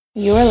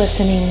You are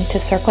listening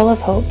to Circle of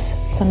Hope's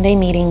Sunday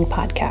Meeting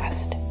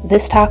podcast.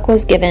 This talk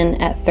was given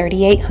at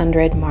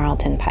 3800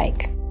 Marlton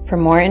Pike. For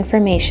more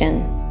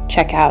information,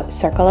 check out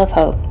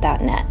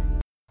circleofhope.net.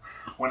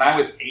 When I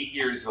was 8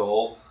 years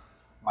old,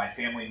 my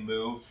family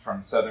moved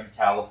from Southern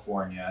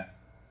California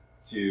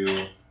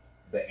to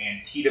the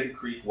Antietam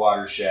Creek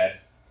watershed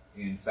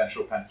in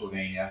central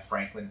Pennsylvania,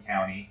 Franklin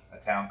County, a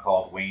town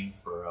called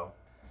Waynesboro.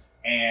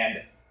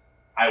 And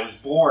I was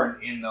born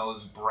in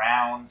those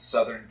brown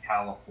Southern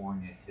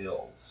California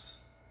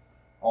hills.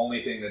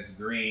 Only thing that's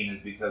green is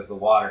because the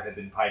water had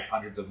been piped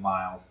hundreds of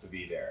miles to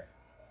be there.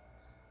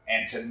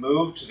 And to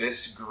move to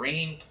this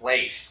green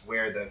place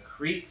where the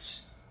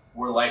creeks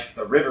were like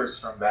the rivers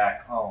from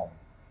back home,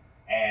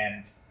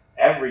 and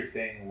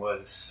everything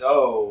was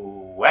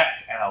so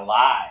wet and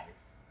alive,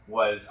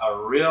 was a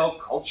real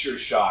culture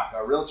shock,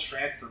 a real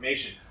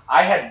transformation.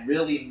 I had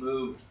really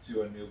moved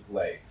to a new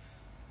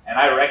place, and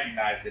I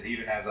recognized it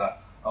even as a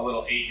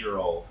little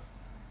 8-year-old.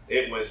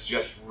 It was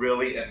just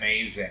really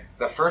amazing.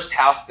 The first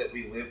house that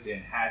we lived in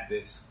had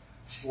this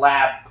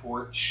slab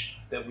porch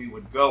that we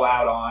would go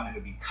out on, and it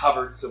would be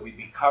covered, so we'd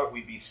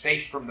be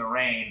safe from the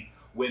rain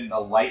when the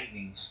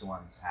lightning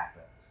storms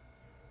happened.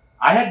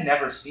 I had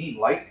never seen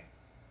lightning.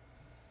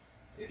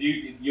 If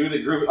you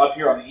that grew up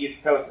here on the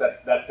East Coast,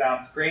 that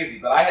sounds crazy,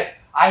 but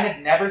I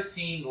had never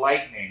seen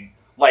lightning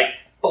like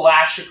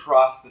flash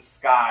across the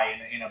sky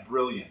in a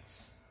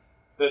brilliance.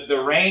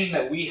 The rain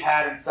that we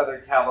had in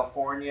Southern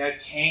California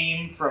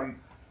came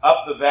from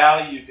up the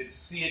valley. You could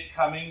see it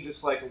coming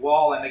just like a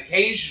wall, and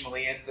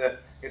occasionally, if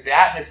the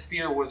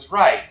atmosphere was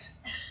right,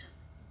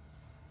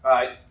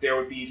 there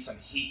would be some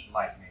heat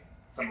lightning,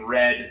 some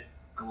red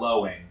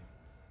glowing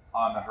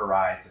on the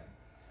horizon.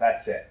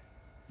 That's it.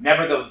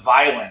 Never the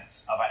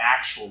violence of an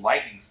actual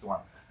lightning storm.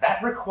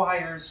 That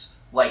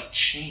requires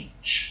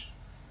change.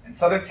 And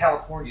Southern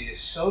California is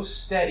so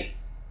steady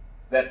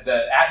that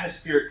the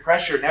atmospheric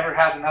pressure never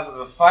has enough of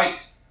a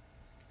fight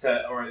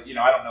I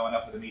don't know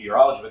enough of the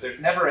meteorology, but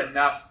there's never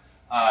enough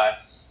of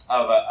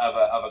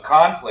a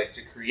conflict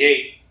to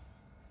create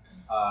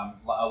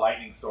a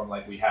lightning storm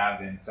like we have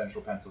in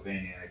central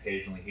Pennsylvania and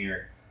occasionally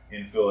here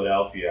in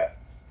Philadelphia.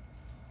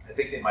 I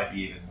think they might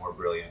be even more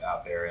brilliant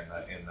out there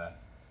in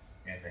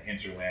the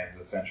hinterlands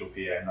of central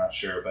PA. I'm not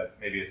sure, but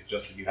maybe it's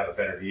just that you have a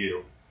better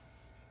view.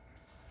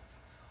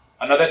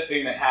 Another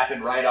thing that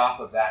happened right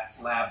off of that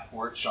slab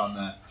porch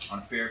on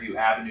Fairview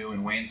Avenue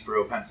in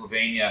Waynesboro,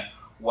 Pennsylvania,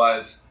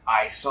 was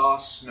I saw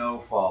snow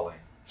falling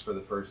for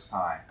the first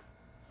time.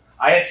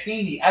 I had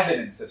seen the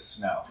evidence of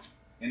snow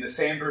in the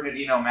San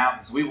Bernardino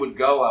Mountains. We would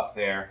go up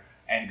there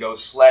and go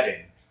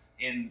sledding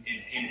in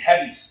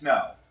heavy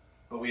snow,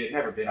 but we had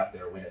never been up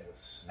there when it was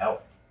snowing.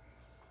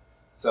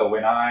 So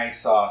when I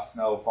saw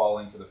snow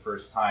falling for the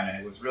first time, and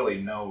it was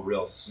really no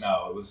real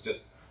snow, it was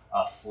just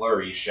a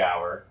flurry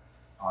shower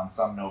on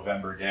some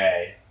November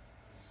day,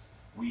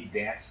 we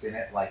danced in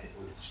it like it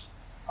was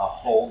a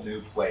whole new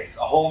place.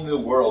 A whole new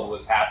world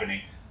was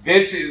happening.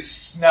 This is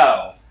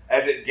snow.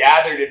 As it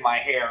gathered in my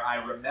hair, I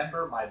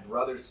remember my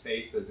brother's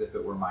face as if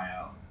it were my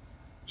own.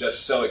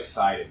 Just so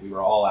excited. We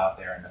were all out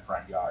there in the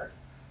front yard.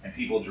 And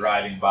people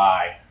driving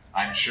by,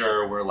 I'm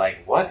sure, were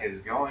like, what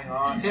is going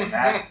on in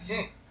that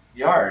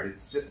yard?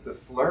 It's just a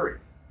flurry.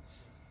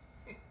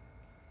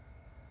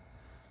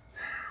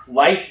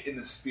 Life in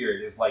the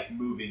Spirit is like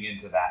moving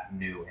into that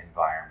new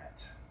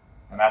environment.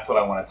 And that's what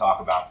I want to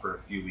talk about for a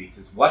few weeks,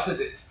 is what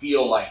does it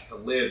feel like to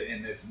live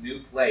in this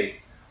new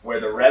place where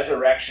the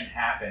resurrection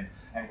happened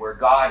and where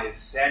God is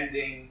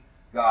sending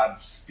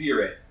God's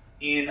Spirit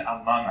in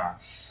among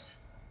us.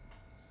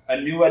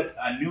 A new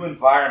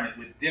environment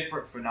with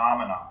different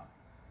phenomena.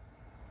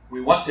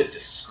 We want to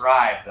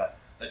describe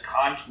the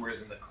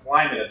contours and the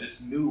climate of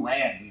this new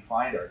land we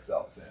find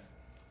ourselves in,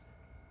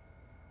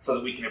 so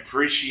that we can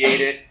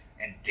appreciate it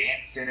and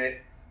dance in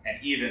it,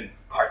 and even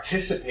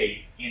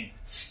participate in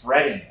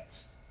spreading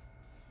it.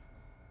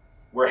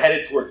 We're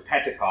headed towards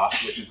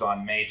Pentecost, which is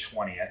on May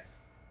 20th.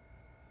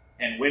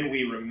 And when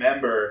we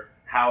remember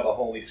how the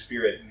Holy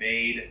Spirit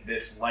made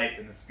this life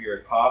in the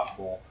Spirit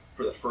possible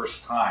for the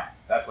first time,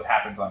 that's what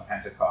happens on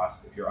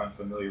Pentecost. If you're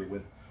unfamiliar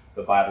with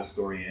the Bible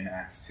story in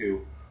Acts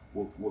 2,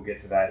 we'll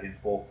get to that in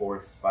full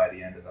force by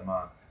the end of the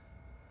month.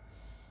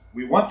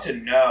 We want to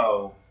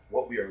know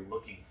what we are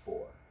looking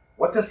for.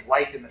 What does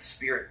life in the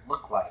Spirit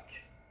look like?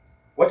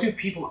 What do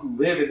people who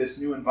live in this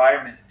new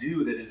environment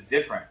do that is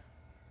different?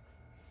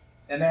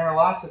 And there are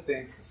lots of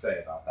things to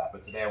say about that,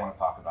 but today I want to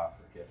talk about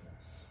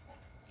forgiveness.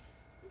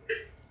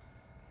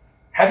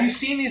 Have you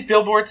seen these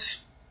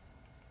billboards?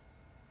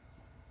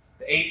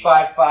 The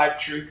 855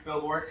 Truth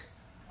billboards?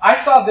 I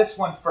saw this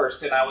one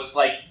first and I was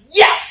like,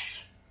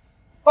 yes!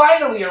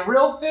 Finally, a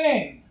real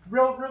thing.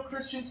 Real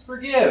Christians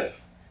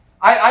forgive.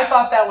 I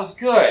thought that was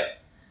good.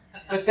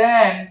 But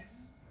then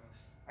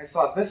I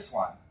saw this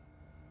one,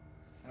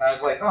 and I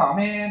was like, "Oh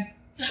man,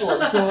 sure,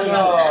 cool."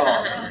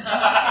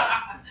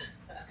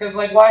 Because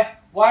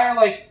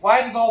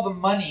why does all the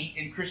money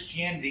in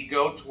Christianity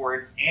go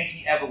towards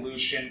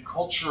anti-evolution,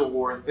 culture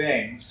war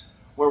things,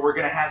 where we're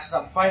going to have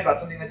some fight about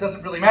something that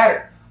doesn't really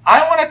matter?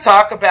 I want to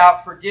talk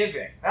about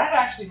forgiving. That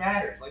actually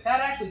matters. Like,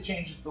 that actually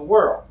changes the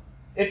world.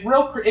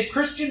 If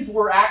Christians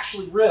were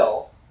actually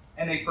real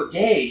and they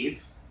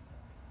forgave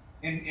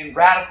in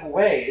radical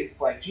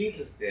ways like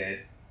Jesus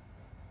did,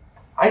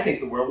 I think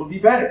the world would be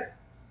better.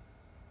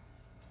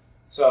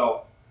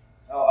 So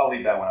I'll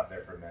leave that one up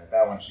there for a minute.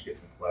 That one should get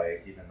some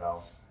play, even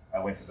though I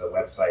went to the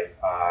website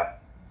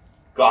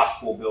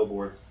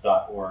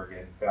gospelbillboards.org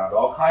and found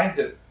all kinds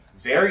of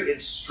very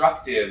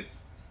instructive,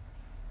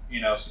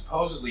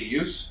 supposedly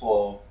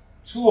useful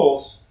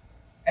tools,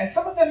 and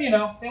some of them,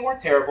 they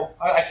weren't terrible.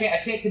 I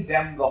can't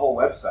condemn the whole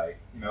website,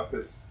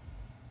 because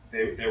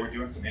they were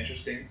doing some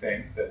interesting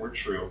things that were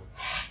true.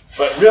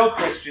 But real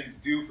Christians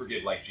do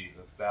forgive like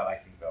Jesus. That I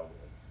think they'll live.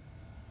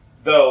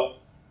 Though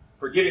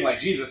forgiving like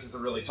Jesus is a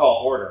really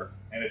tall order,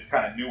 and it's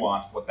kind of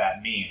nuanced what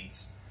that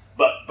means.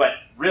 But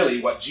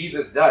really, what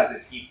Jesus does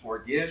is he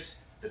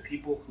forgives the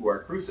people who are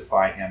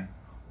crucifying him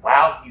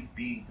while he's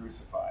being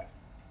crucified.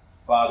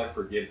 Father,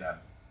 forgive them,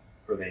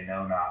 for they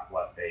know not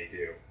what they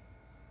do.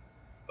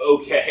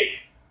 Okay,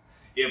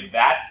 if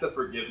that's the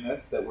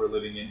forgiveness that we're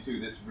living into,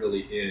 this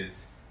really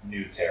is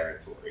new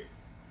territory.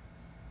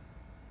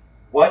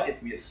 What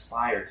if we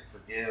aspire to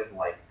forgive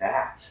like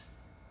that?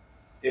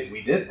 If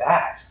we did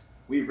that,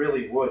 we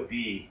really would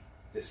be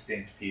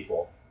distinct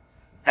people.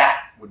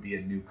 That would be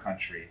a new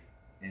country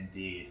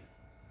indeed.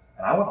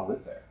 And I want to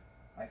live there.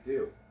 I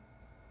do.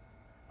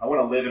 I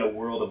want to live in a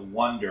world of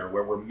wonder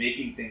where we're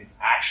making things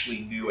actually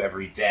new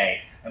every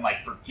day, and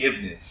like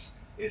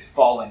forgiveness is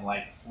falling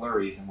like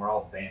flurries and we're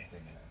all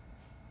dancing in it.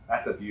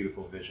 That's a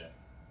beautiful vision.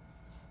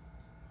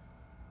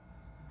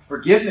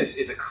 Forgiveness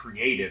is a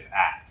creative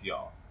act,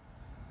 y'all.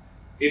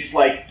 It's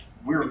like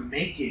we're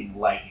making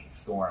lightning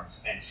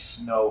storms and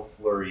snow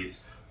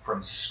flurries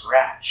from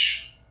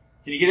scratch.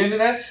 Can you get into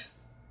this?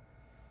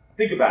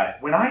 Think about it.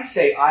 When I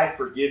say I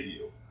forgive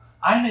you,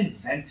 I'm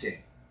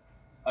inventing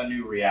a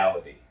new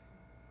reality.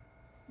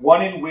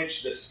 One in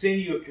which the sin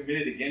you have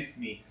committed against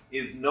me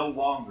is no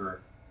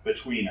longer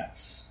between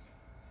us.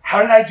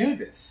 How did I do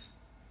this?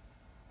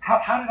 How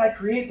did I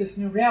create this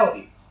new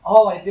reality?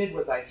 All I did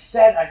was I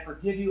said I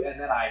forgive you, and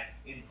then I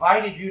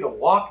invited you to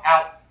walk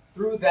out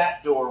through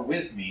that door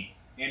with me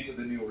into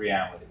the new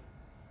reality.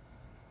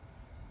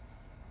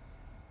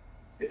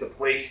 It's a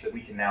place that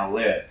we can now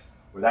live,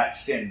 where that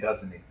sin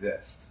doesn't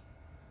exist.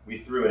 We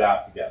threw it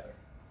out together.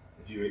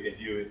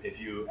 If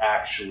you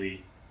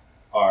actually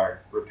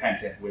are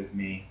repentant with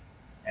me,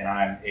 and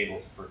I'm able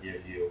to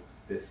forgive you,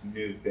 this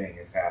new thing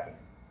is happening.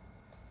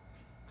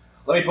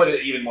 Let me put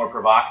it even more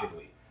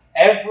provocatively.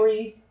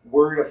 Every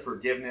word of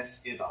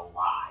forgiveness is a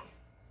lie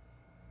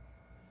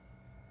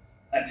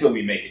until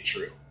we make it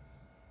true.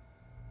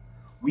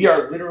 We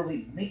are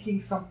literally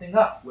making something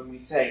up when we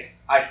say,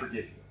 I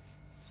forgive you.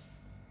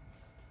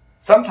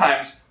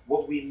 Sometimes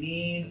what we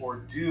mean or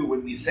do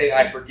when we say,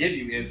 I forgive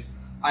you, is,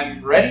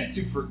 I'm ready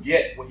to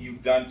forget what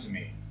you've done to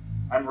me.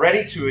 I'm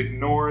ready to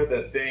ignore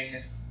the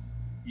thing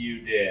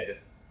you did.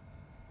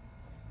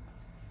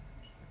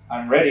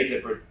 I'm ready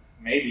to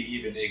maybe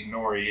even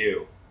ignore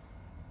you.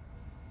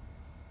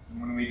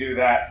 When we do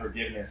that,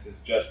 forgiveness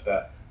is just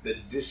the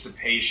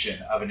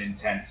dissipation of an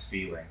intense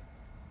feeling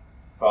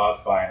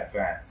caused by an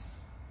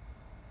offense.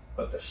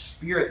 But the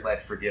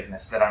Spirit-led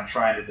forgiveness that I'm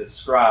trying to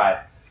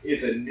describe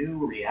is a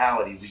new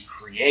reality we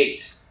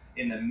create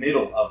in the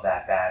middle of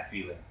that bad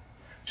feeling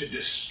to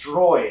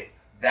destroy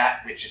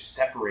that which is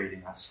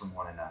separating us from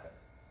one another.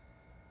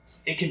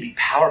 It can be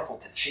powerful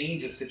to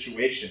change a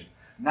situation,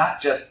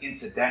 not just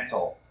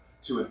incidental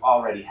to an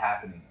already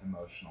happening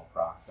emotional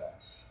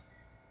process.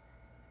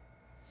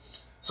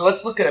 So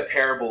let's look at a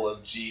parable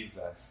of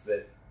Jesus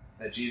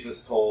that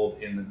Jesus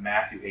told in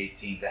Matthew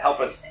 18 to help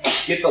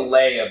us get the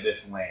lay of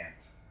this land.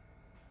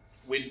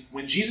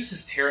 When Jesus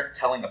is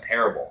telling a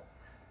parable,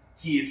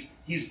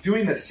 he's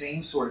doing the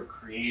same sort of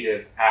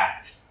creative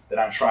act that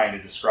I'm trying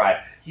to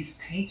describe. He's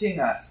painting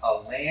us a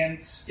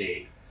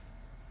landscape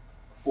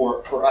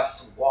for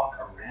us to walk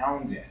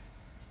around in.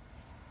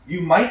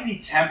 You might be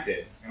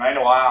tempted, and I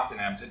know I often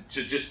am,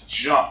 to just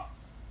jump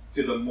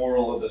to the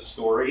moral of the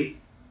story.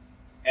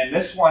 And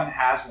this one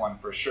has one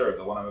for sure,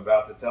 the one I'm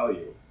about to tell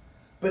you.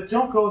 But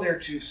don't go there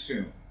too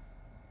soon.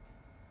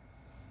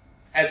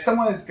 As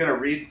someone is going to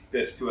read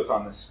this to us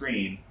on the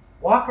screen,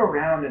 walk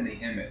around in the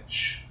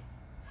image.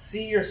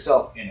 See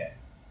yourself in it.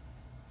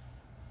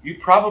 You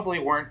probably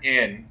weren't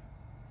in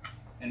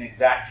an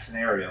exact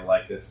scenario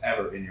like this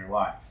ever in your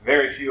life.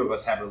 Very few of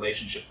us have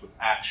relationships with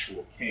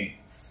actual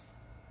kings.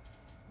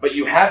 But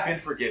you have been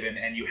forgiven,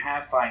 and you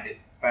have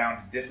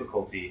found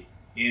difficulty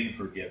in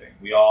forgiving.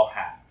 We all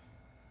have.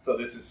 So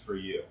this is for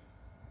you.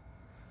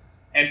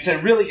 And to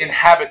really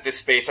inhabit this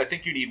space, I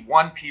think you need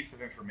one piece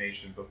of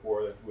information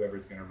before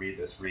whoever's going to read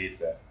this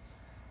reads it.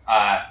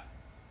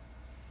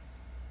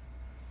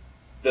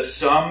 The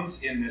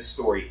sums in this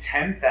story,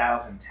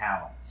 10,000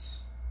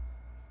 talents,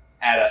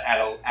 at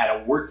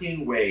a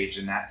working wage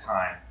in that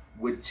time,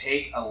 would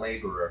take a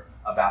laborer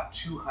about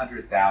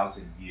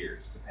 200,000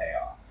 years to pay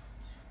off.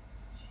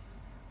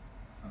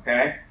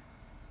 Okay?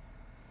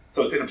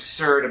 So it's an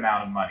absurd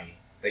amount of money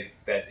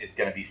that is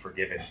going to be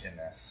forgiven in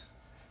this.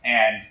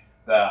 And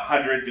the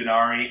 100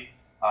 denarii,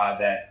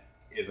 that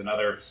is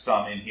another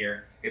sum in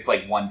here, it's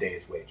like 1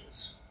 day's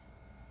wages.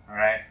 All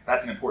right?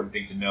 That's an important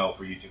thing to know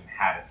for you to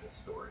inhabit this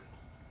story.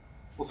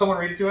 Will someone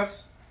read it to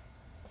us?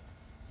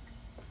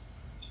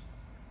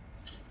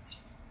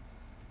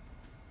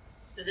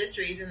 For this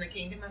reason, the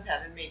kingdom of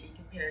heaven may be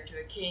compared to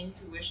a king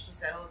who wished to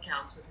settle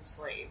accounts with his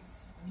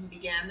slaves. When he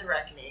began the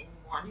reckoning,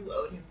 one who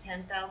owed him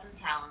 10,000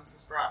 talents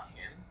was brought to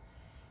him.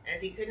 And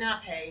as he could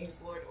not pay,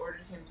 his lord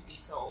ordered him to be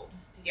sold,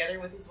 together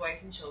with his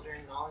wife and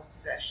children and all his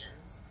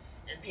possessions,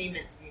 and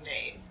payment to be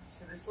made.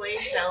 So the slave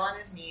fell on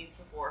his knees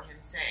before him,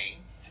 saying,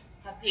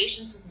 "Have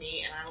patience with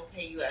me, and I will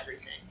pay you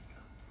everything."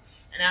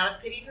 And out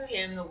of pity for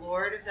him, the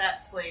lord of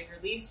that slave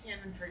released him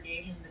and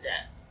forgave him the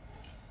debt.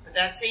 But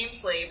that same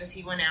slave, as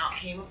he went out,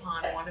 came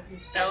upon one of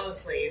his fellow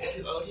slaves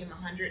who owed him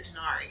 100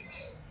 denarii.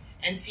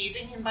 And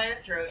seizing him by the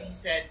throat, he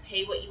said,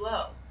 "Pay what you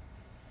owe."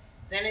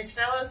 Then his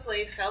fellow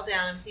slave fell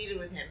down and pleaded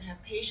with him,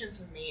 "Have patience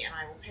with me, and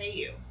I will pay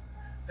you."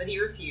 But he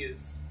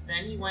refused.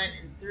 Then he went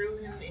and threw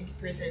him into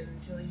prison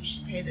until he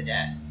should pay the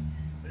debt.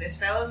 When his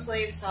fellow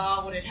slaves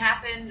saw what had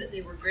happened,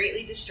 they were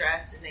greatly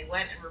distressed, and they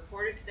went and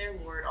reported to their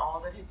lord all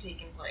that had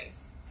taken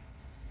place.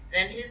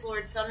 Then his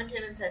lord summoned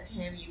him and said to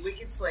him, "You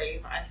wicked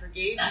slave, I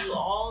forgave you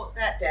all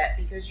that debt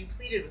because you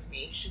pleaded with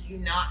me. Should you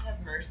not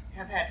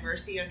have had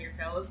mercy on your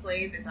fellow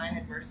slave as I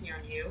had mercy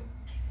on you?"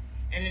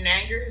 And in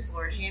anger his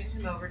lord handed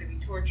him over to be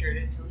tortured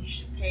until he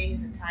should pay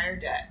his entire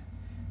debt.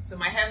 So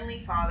my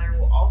heavenly Father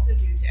will also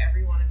do to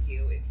every one of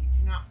you if you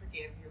do not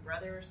forgive your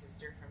brother or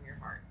sister from your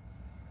heart.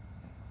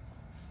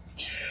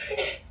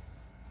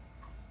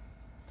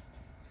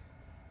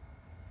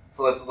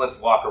 So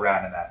let's walk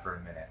around in that for a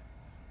minute.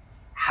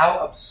 How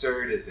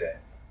absurd is it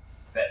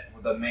that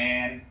the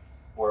man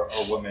or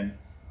a woman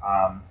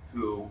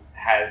who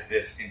has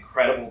this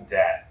incredible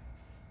debt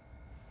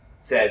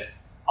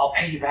says, "I'll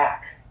pay you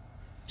back.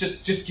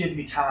 Just give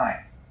me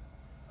time."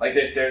 Like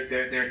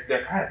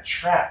they're kind of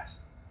trapped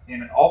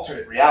in an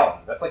alternate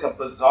reality. That's like a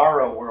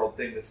bizarro world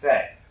thing to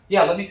say.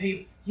 "Yeah, let me pay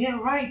you." Yeah,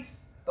 right.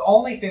 The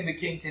only thing the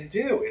king can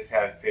do is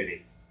have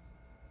pity.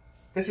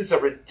 This is a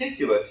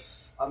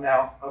ridiculous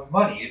amount of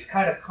money. It's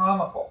kind of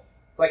comical.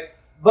 It's like,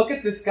 look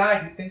at this guy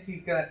who thinks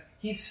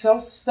he's so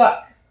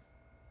stuck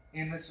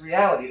in this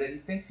reality that he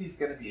thinks he's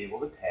going to be able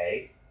to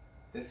pay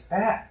this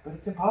back. But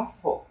it's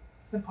impossible.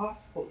 It's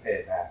impossible to pay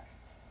it back.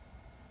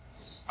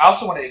 I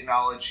also want to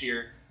acknowledge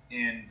here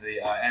in the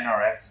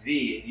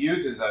NRSV, it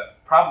uses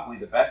probably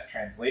the best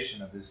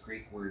translation of this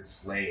Greek word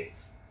slave.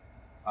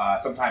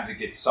 Sometimes it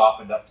gets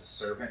softened up to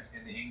servant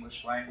in the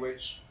English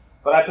language,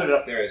 but I put it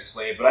up there as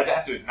slave. But I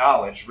have to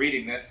acknowledge,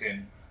 reading this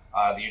in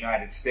the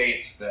United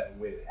States, that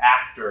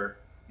after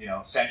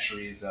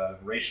centuries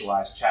of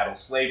racialized chattel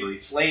slavery,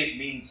 slave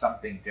means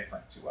something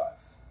different to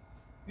us.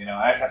 I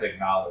just have to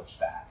acknowledge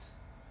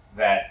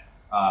that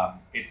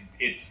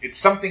it's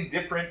something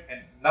different,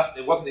 and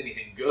it wasn't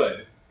anything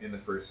good in the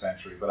first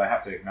century. But I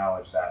have to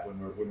acknowledge that when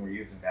we're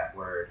using that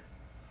word.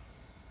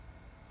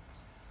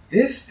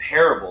 This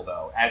parable,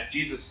 though, as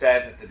Jesus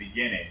says at the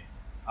beginning,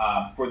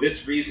 for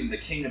this reason the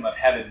kingdom of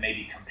heaven may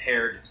be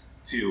compared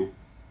to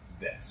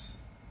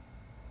this.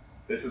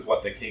 This is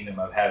what the kingdom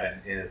of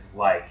heaven is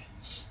like.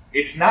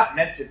 It's not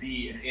meant to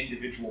be an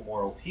individual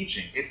moral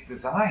teaching. It's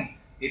designed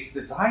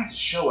to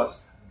show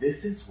us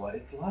this is what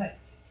it's like.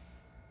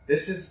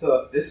 This is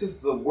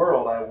the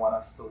world I want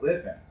us to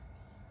live in.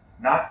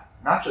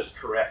 Not just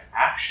correct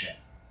action.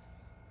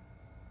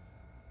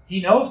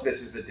 He knows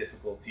this is a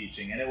difficult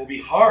teaching, and it will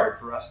be hard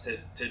for us to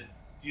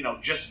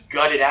just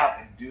gut it out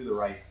and do the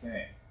right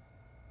thing.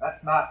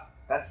 That's not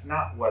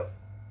what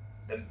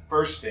the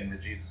first thing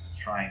that Jesus is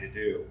trying to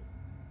do.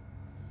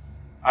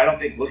 I don't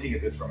think looking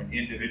at this from an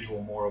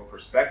individual moral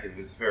perspective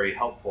is very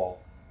helpful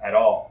at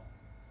all.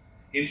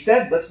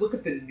 Instead, let's look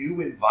at the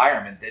new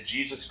environment that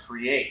Jesus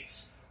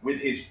creates with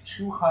his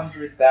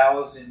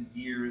 200,000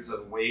 years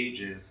of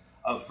wages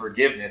of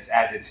forgiveness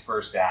as its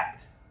first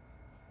act.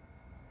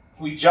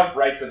 We jump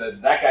right to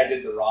that guy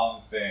did the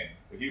wrong thing.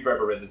 If you've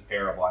ever read this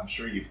parable, I'm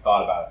sure you've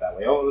thought about it that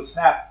way. Oh,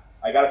 snap!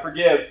 I gotta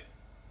forgive.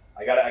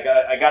 I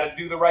gotta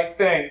do the right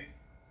thing.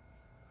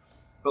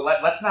 But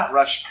let's not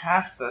rush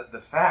past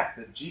the fact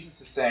that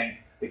Jesus is saying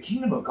the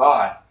kingdom of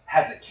God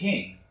has a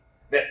king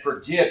that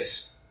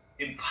forgives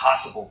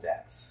impossible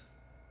debts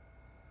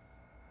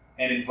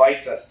and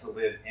invites us to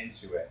live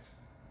into it.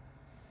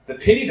 The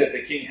pity that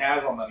the king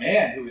has on the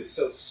man who is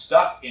so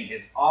stuck in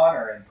his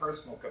honor and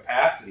personal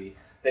capacity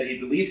that he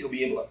believes he'll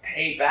be able to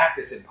pay back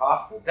this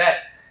impossible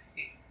debt,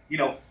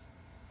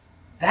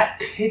 that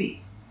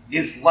pity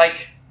is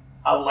like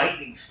a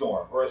lightning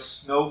storm or a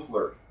snow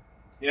flurry.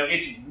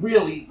 It's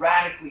really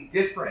radically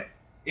different.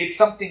 It's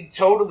something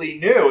totally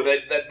new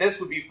that this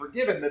would be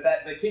forgiven,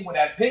 that the king would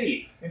have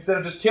pity instead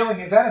of just killing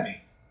his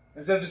enemy.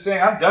 Instead of just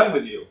saying, "I'm done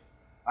with you.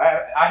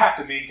 I have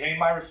to maintain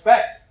my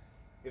respect.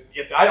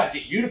 If I don't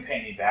get you to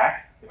pay me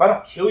back, if I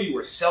don't kill you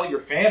or sell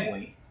your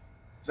family,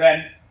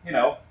 then,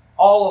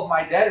 all of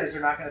my debtors are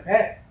not going to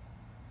pay."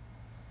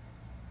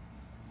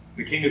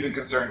 The king isn't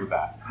concerned with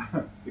that.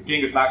 The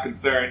king is not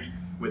concerned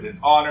with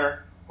his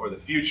honor or the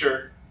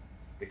future.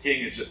 The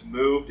king is just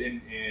moved in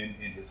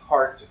his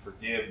heart to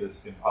forgive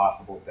this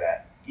impossible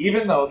debt,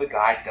 even though the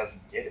guy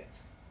doesn't get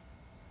it.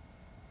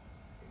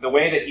 The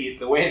way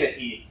that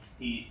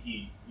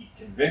he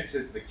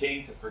convinces the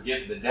king to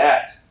forgive the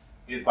debt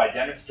is by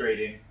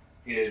demonstrating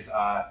his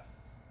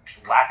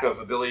lack of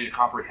ability to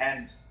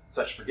comprehend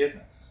such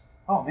forgiveness.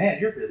 Oh man,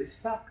 you're really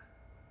stuck.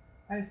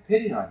 I have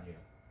pity on you.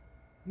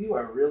 You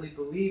are really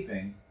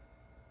believing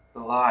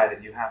the lie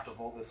that you have to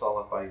hold this all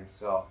up by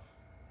yourself.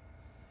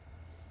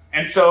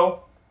 And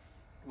so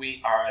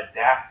we are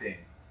adapting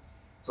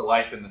to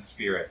life in the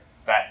Spirit,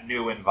 that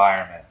new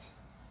environment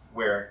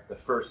where the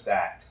first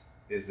act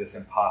is this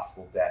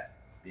impossible debt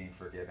being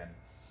forgiven.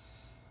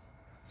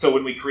 So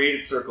when we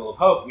created Circle of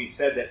Hope, we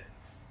said that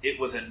it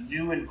was a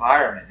new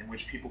environment in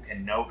which people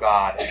can know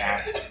God and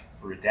act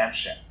for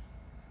redemption.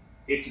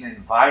 It's an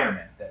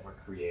environment that we're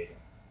creating.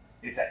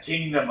 It's a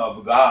kingdom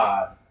of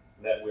God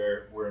that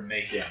we're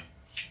making.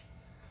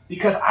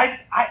 Because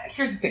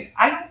here's the thing,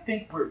 I don't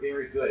think we're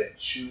very good at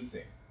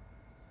choosing.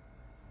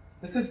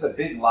 This is the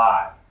big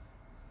lie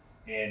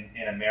in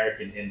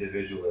American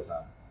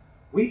individualism.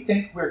 We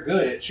think we're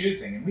good at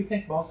choosing, and we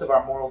think most of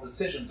our moral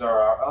decisions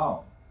are our own.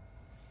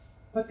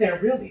 But they're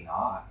really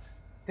not.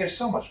 They're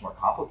so much more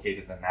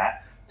complicated than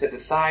that. To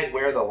decide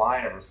where the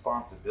line of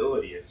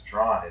responsibility is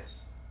drawn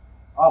is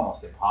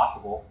almost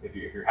impossible if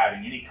you're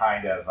having any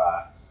kind of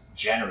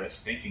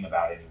generous thinking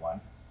about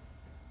anyone.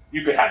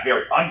 You could have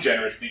very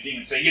ungenerous thinking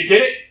and say, you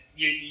did it,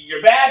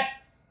 you're bad,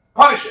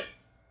 punish it.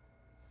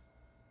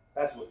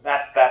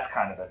 That's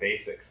kind of the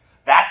basics.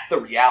 That's the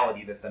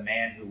reality that the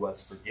man who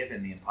was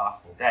forgiven the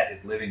impossible debt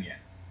is living in.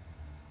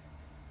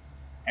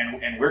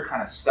 And we're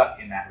kind of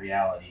stuck in that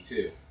reality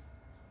too.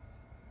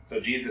 So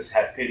Jesus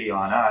has pity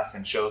on us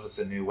and shows us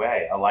a new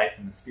way. A life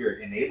in the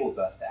Spirit enables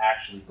us to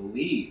actually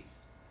believe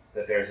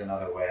that there's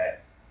another way.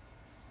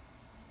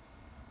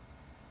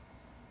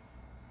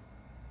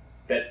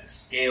 That the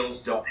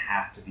scales don't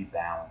have to be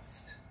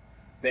balanced.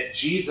 That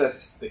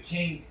Jesus, the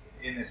King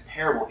in this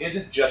parable,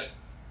 isn't just,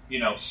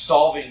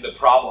 solving the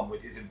problem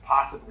with his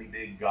impossibly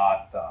big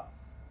God thumb.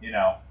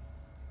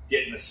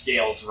 Getting the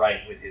scales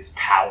right with his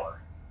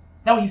power.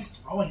 No, he's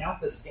throwing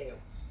out the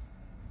scales.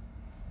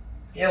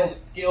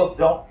 Scales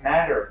don't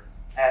matter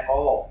at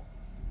all.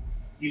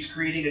 He's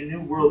creating a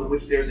new world in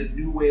which there's a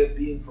new way of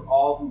being for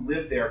all who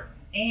live there.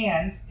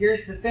 And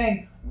here's the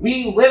thing,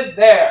 we live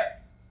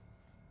there.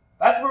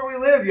 That's where we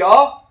live,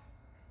 y'all.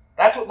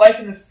 That's what life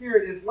in the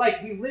Spirit is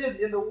like. We live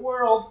in the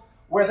world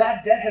where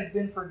that debt has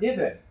been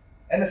forgiven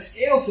and the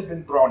scales have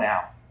been thrown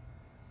out.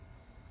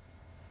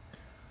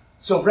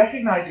 So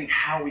recognizing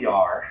how we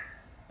are,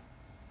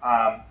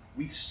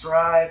 we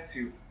strive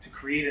to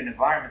create an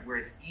environment where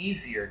it's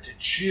easier to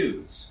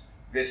choose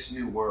this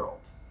new world.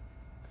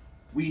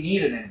 We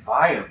need an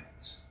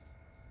environment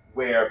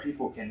where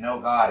people can know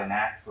God and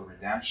act for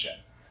redemption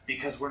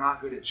because we're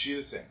not good at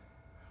choosing.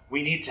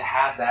 We need to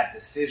have that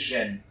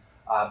decision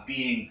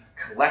being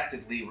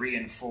collectively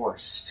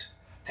reinforced,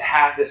 to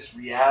have this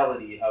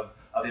reality of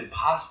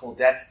impossible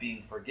debts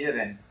being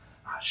forgiven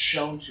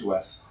shown to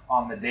us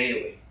on the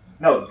daily.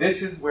 No,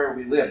 this is where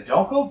we live.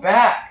 Don't go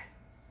back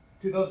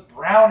to those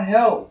brown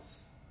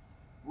hills.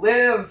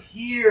 Live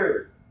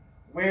here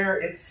where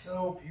it's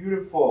so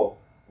beautiful.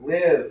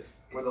 Live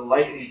where the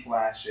lightning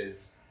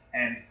flashes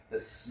and the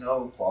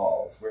snow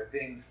falls, where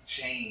things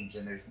change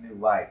and there's new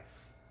life.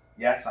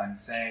 Yes, I'm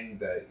saying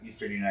the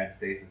Eastern United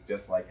States is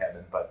just like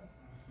heaven, but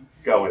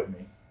go with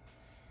me.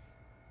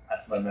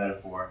 That's my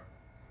metaphor.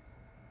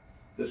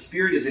 The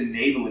Spirit is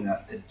enabling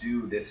us to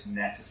do this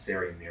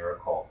necessary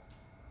miracle.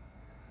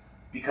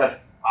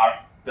 Because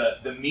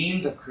the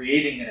means of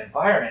creating an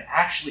environment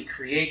actually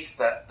creates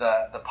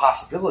the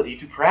possibility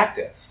to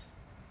practice.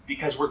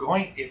 Because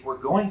if we're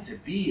going to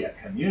be a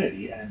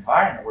community, an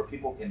environment where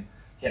people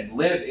can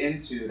live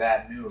into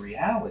that new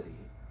reality,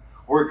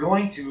 we're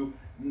going to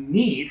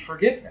need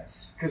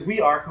forgiveness because we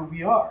are who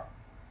we are.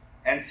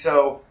 And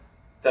so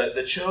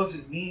the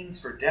chosen means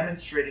for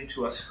demonstrating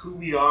to us who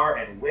we are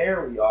and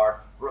where we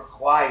are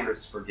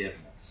requires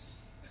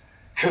forgiveness.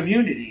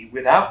 Community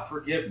without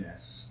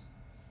forgiveness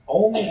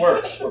only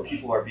works where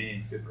people are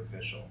being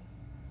superficial.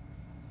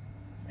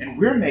 And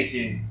we're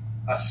making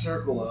a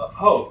circle of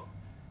hope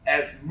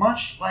as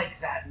much like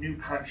that new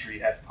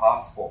country as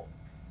possible.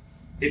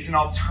 It's an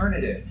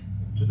alternative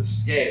to the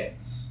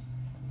scales.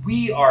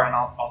 We are an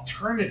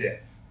alternative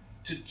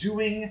to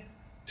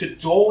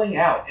doling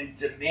out and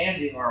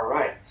demanding our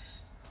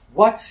rights.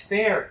 What's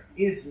fair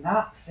is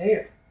not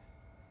fair.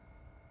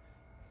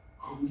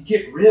 We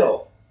get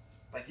real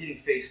by getting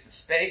face to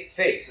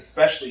face,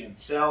 especially in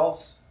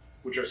cells,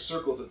 which are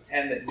circles of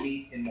 10 that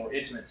meet in more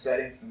intimate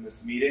settings than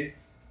this meeting.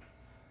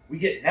 We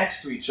get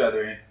next to each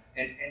other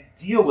and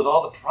deal with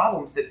all the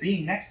problems that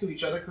being next to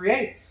each other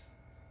creates.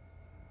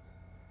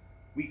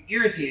 We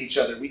irritate each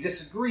other, we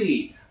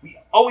disagree, we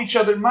owe each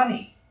other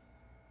money,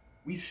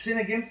 we sin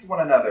against one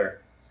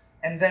another,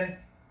 and then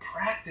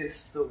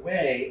practice the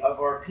way of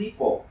our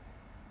people.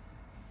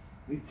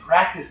 We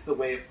practice the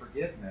way of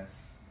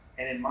forgiveness.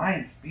 And in my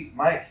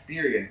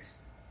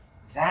experience,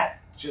 that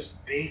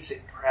just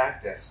basic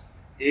practice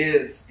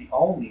is the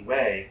only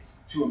way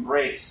to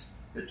embrace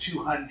the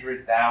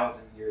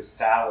 200,000 year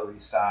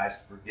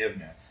salary-sized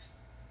forgiveness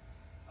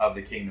of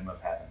the kingdom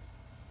of heaven.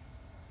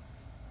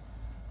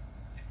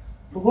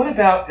 But what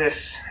about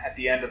this at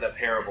the end of the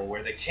parable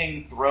where the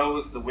king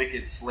throws the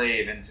wicked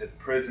slave into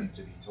prison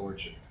to be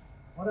tortured?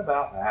 What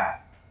about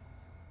that?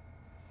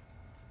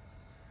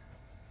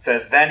 It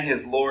says, "Then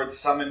his Lord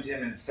summoned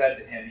him and said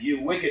to him,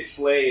 'You wicked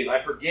slave,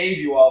 I forgave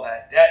you all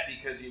that debt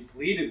because you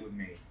pleaded with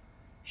me.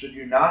 Should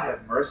you not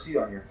have mercy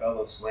on your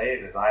fellow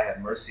slave as I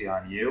had mercy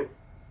on you?'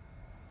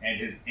 And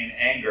in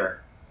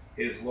anger,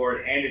 his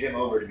Lord handed him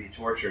over to be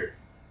tortured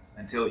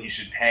until he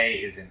should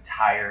pay his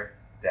entire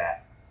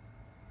debt."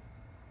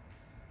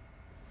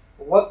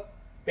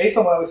 Based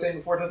on what I was saying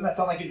before, doesn't that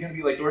sound like he's going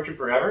to be tortured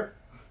forever?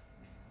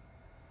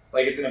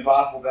 Like it's an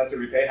impossible debt to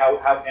repay.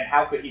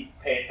 How could he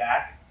pay it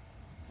back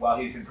while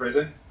he's in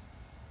prison?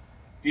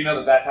 Do you know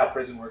that that's how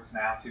prison works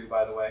now too,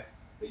 by the way?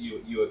 That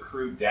you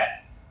accrue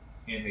debt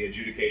in the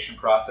adjudication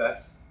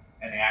process,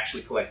 and they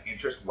actually collect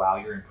interest while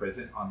you're in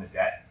prison on the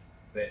debt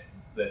that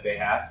they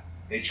have.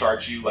 They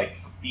charge you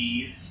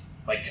fees,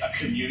 like a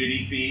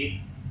community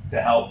fee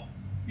to help,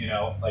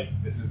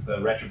 this is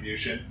the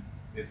retribution.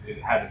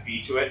 It has a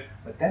fee to it,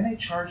 but then they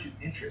charge you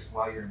interest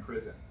while you're in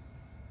prison.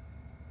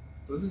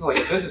 So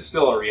this is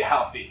still a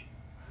reality.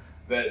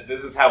 That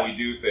this is how we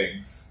do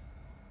things.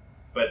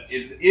 But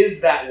is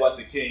that what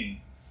the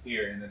king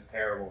here in this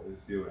parable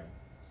is doing?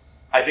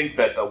 I think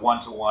that the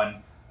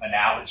one-to-one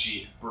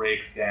analogy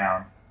breaks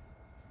down.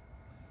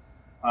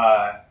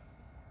 But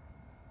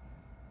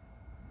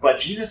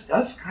Jesus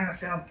does kind of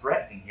sound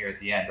threatening here at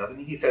the end, doesn't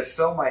he? He says,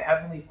 "So my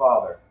heavenly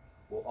Father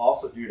will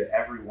also do to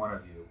every one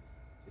of you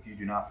if you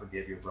do not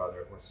forgive your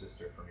brother or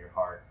sister from your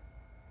heart."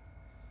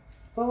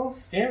 It's a little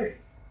scary.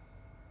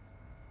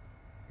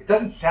 It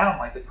doesn't sound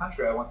like the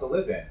country I want to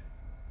live in.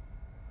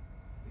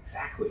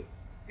 Exactly.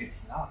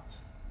 It's not.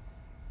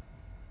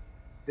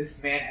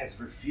 This man has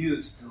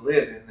refused to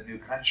live in the new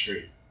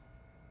country.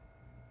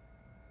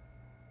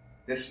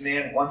 This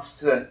man wants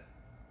to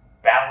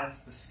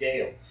balance the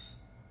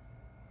scales.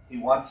 He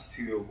wants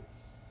to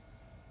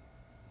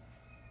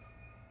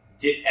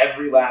get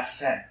every last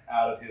cent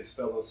out of his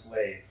fellow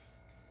slave.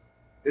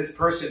 This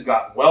person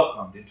got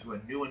welcomed into a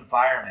new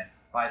environment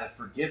by the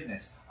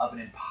forgiveness of an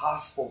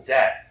impossible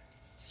debt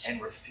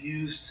and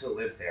refused to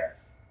live there.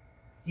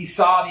 He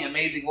saw the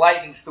amazing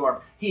lightning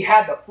storm. He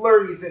had the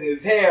flurries in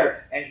his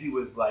hair, and he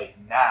was like,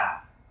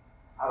 "Nah,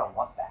 I don't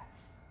want that."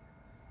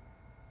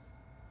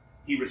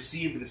 He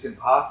received this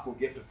impossible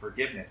gift of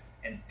forgiveness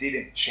and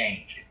didn't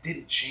change. It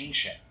didn't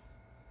change him.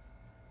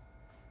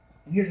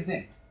 And here's the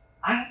thing.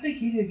 I don't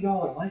think any of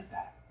y'all are like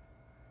that.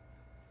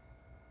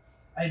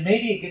 I mean,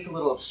 maybe it gets a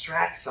little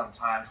abstract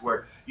sometimes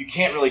where you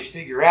can't really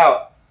figure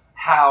out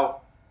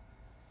how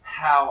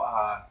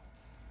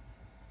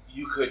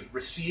you could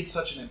receive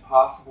such an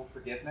impossible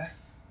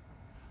forgiveness.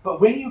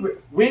 But when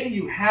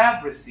you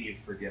have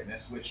received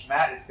forgiveness, which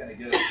Matt is going to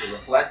get us to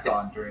reflect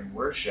on during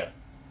worship,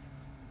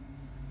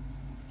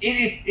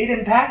 it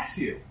impacts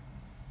you.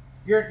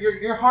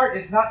 Your heart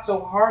is not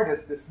so hard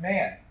as this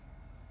man.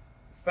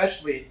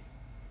 Especially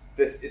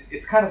this,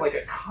 it's kind of like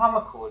a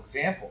comical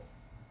example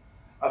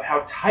of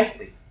how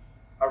tightly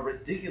a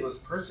ridiculous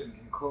person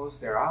can close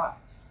their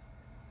eyes.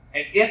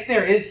 And if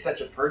there is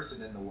such a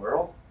person in the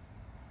world,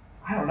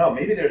 I don't know,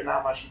 maybe there's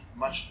not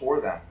much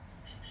for them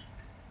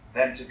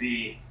than to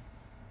be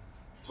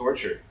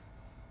tortured.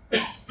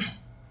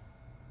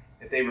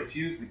 If they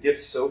refuse the gift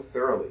so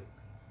thoroughly,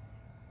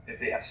 if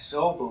they have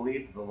so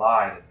believed the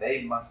lie that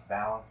they must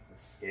balance the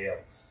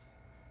scales,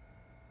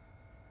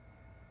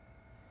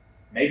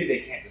 maybe they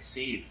can't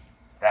receive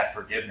that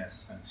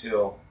forgiveness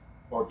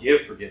or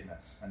give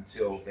forgiveness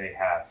until they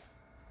have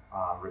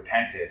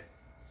repented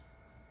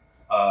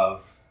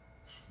of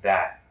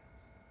that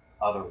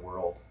other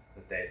world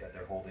that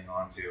they're holding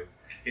on to.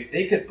 If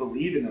they could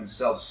believe in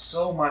themselves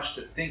so much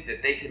to think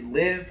that they can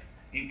live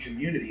in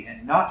community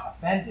and not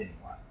offend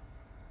anyone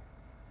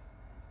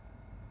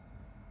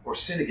or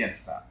sin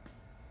against them,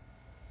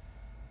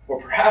 or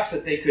perhaps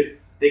that they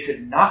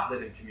could not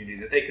live in community,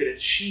 that they could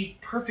achieve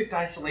perfect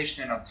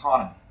isolation and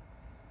autonomy.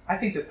 I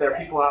think that there are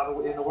people out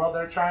in the world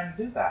that are trying to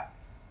do that.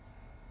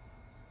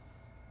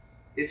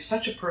 If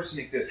such a person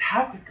exists,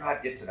 how could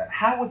God get to them?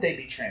 How would they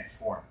be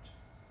transformed?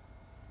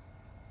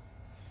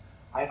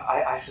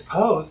 I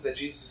suppose that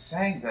Jesus is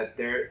saying that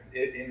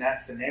in that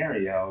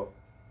scenario,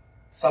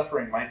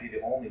 suffering might be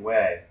the only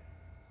way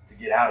to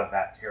get out of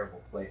that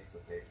terrible place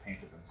that they've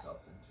painted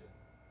themselves into.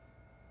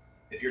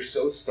 If you're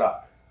so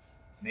stuck,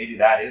 maybe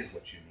that is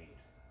what you need.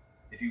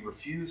 If you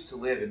refuse to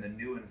live in the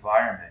new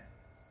environment,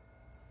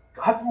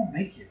 God won't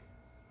make you.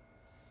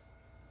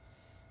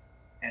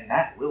 And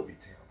that will be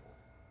terrible.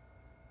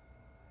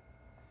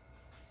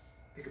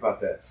 Think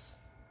about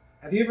this.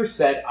 Have you ever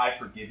said, "I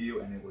forgive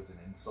you," and it was an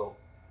insult?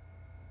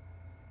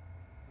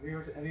 Have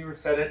you ever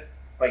said it?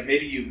 Like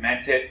maybe you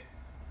meant it,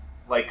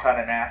 like kind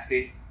of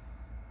nasty.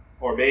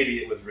 Or maybe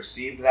it was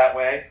received that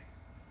way.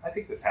 I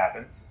think this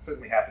happens. It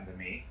certainly happened to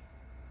me.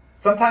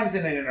 Sometimes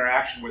in an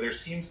interaction where there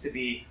seems to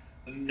be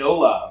no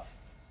love,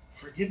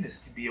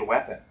 forgiveness can be a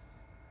weapon.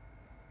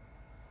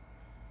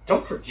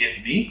 Don't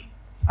forgive me.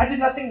 I did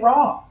nothing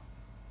wrong.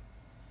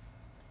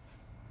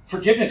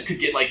 Forgiveness could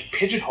get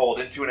pigeonholed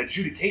into an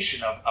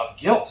adjudication of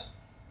guilt.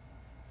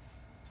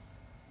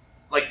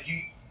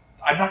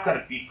 I'm not going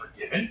to be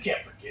forgiven. You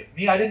can't forgive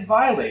me. I didn't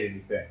violate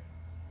anything.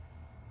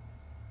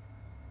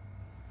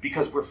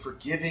 Because we're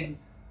forgiving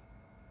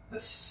the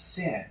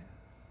sin.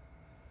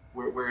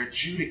 We're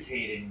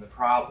adjudicating the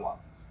problem.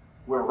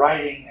 We're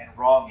righting and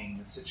wronging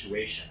the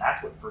situation.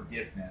 That's what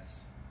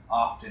forgiveness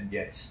often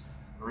gets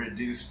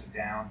reduced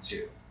down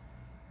to.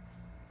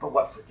 But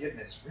what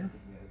forgiveness really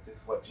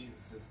is what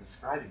Jesus is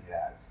describing it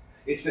as.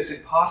 It's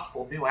this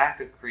impossible new act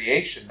of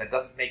creation that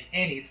doesn't make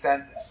any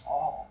sense at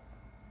all.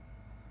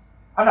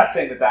 I'm not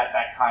saying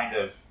that kind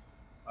of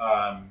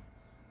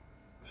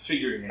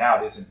figuring it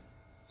out isn't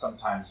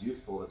sometimes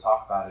useful to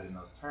talk about it in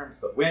those terms,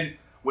 but when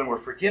we're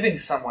forgiving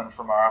someone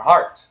from our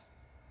heart,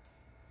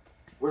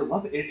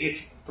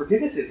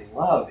 forgiveness is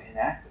love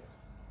enacted.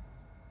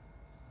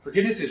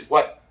 Forgiveness is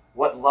what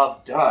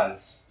love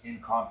does in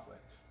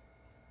conflict.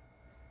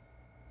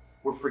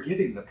 We're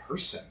forgiving the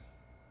person.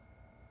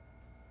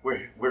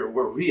 We're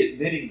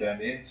readmitting them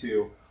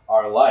into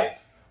our life.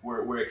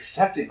 We're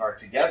accepting our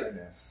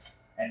togetherness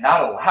and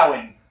not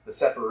allowing the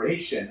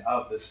separation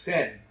of the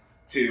sin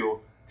to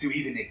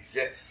even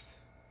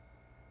exist.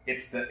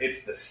 It's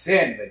the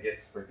sin that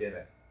gets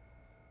forgiven.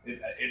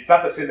 It's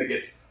not the sin that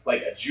gets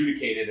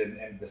adjudicated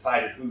and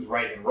decided who's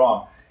right and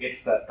wrong.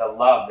 It's the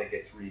love that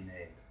gets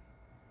remade.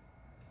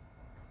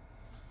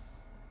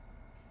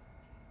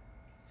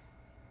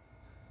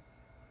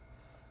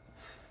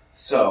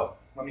 So,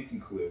 let me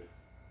conclude.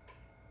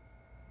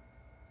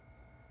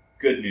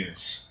 Good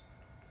news.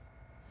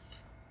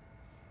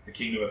 The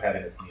kingdom of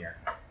heaven is near.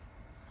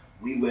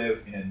 We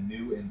live in a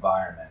new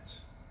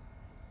environment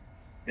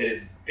that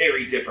is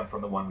very different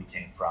from the one we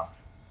came from.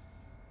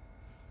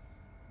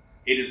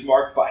 It is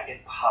marked by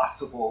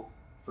impossible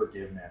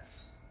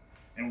forgiveness.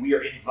 And we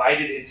are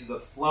invited into the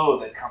flow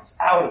that comes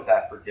out of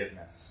that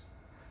forgiveness.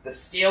 The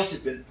scales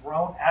have been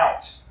thrown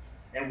out,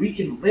 and we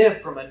can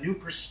live from a new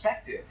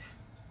perspective.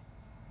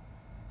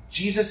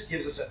 Jesus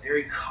gives us a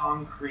very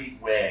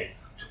concrete way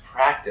to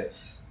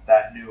practice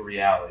that new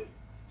reality,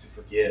 to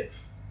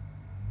forgive.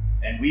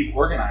 And we've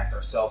organized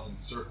ourselves in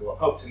Circle of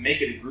Hope to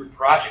make it a group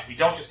project. We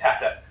don't just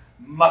have to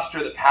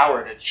muster the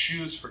power to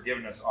choose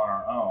forgiveness on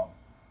our own.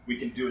 We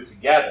can do it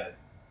together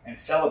and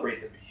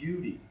celebrate the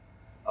beauty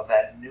of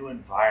that new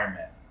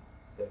environment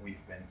that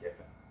we've been given.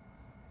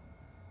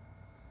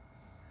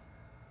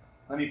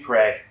 Let me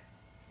pray,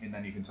 and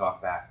then you can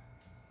talk back.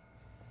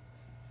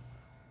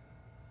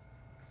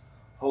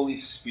 Holy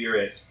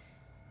Spirit,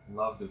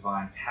 love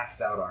divine,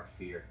 cast out our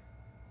fear.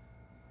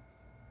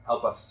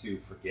 Help us to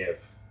forgive.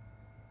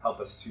 Help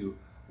us to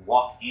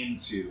walk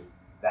into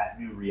that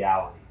new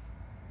reality,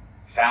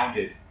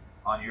 founded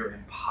on your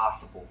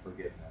impossible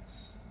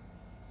forgiveness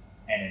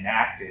and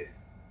enacted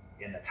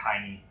in the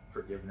tiny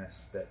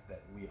forgiveness that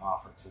we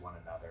offer to one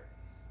another,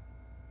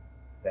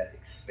 that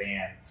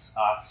expands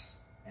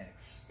us and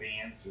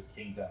expands your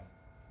kingdom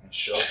and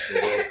shows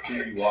the world who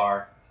you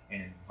are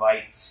and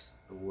invites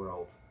the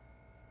world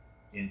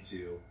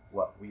into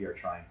what we are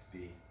trying to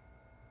be.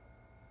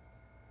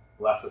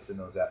 Bless us in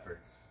those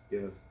efforts.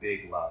 Give us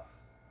big love.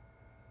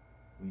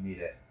 We need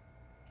it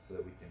so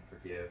that we can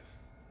forgive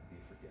and be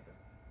forgiven.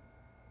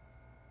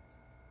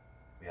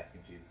 We ask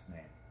in Jesus'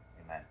 name.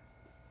 Amen.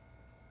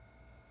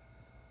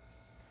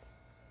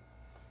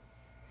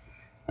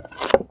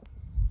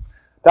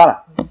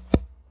 Donna.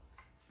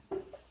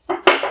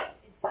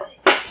 It's funny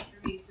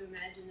for me to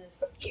imagine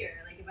this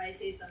here. If I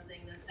say something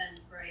that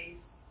offends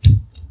Bryce,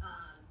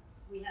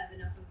 we have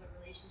enough of a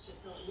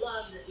relationship built in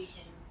love that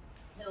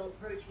he'll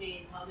approach me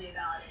and tell me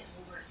about it and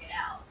we'll work it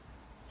out.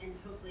 And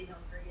hopefully he'll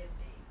forgive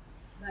me.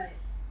 But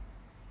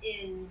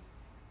in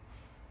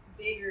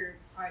bigger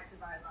parts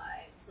of our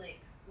lives, like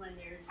when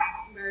there's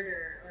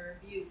murder or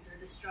abuse or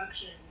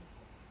destruction,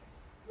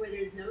 where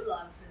there's no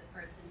love for the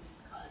person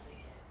who's causing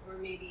it, or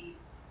maybe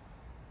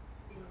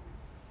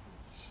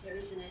there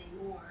isn't any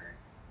more,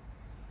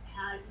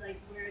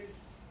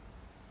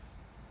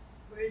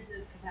 where's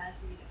the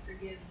capacity to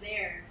forgive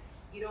there?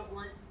 You don't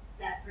want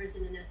that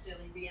person to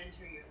necessarily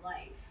re-enter your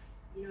life.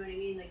 You know what I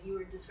mean? You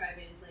were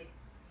describing it as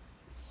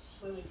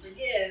when we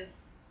forgive,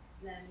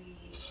 then we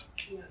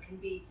can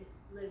be to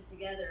live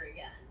together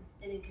again.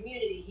 And in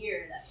community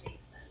here, that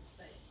makes sense,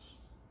 but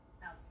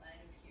outside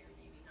of here,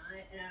 maybe not.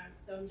 And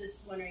so I'm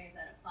just wondering if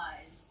that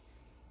applies.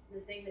 The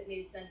thing that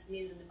made sense to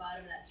me is in the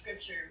bottom of that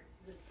scripture,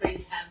 the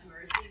phrase "have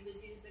mercy"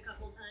 was used a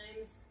couple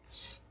times.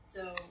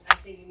 So I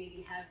was thinking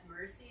maybe have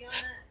mercy on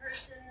that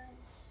person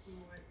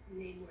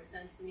made more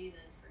sense to me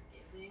than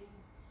forgiving.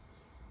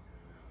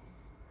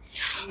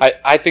 I don't know.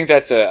 I think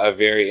that's a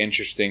very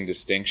interesting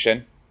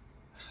distinction.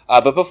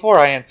 But before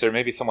I answer,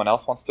 maybe someone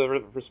else wants to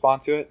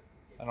respond to it.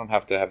 I don't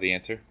have to have the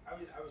answer. I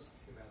was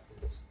thinking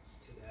about this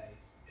today,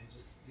 and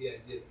just the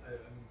idea of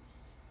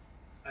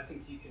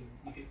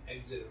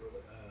exit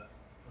a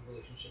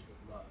relationship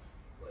with love.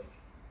 Like,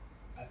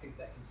 I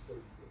think that can still,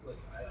 like,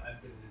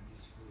 I've been in an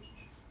abusive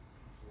relationship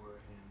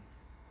before, and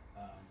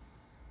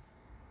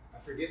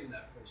I've forgiven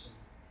that person,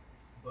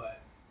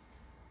 but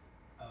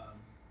I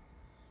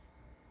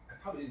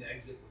probably didn't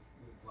exit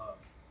with love.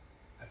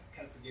 I've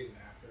kind of forgiven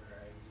after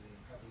I exited,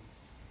 and probably,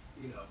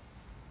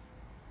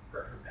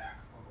 hurt her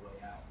back on the way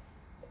out.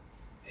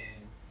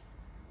 And,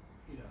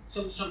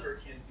 some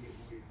hurt can be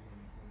avoided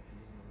when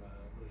ending a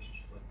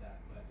relationship like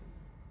that, but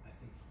I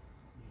think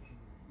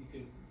you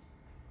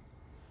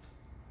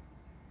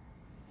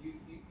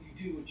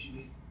do what you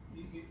need.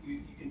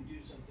 You can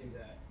do something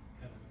that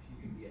kind of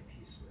you can be at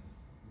peace with.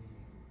 Maybe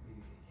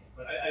they can't.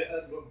 But I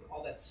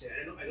all that to say,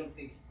 I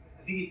think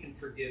you can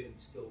forgive and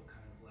still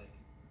kind of like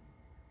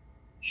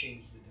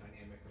change the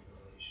dynamic of the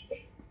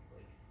relationship.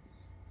 Like,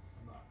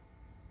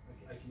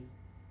 I can.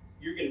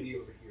 You're going to be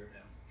over here now.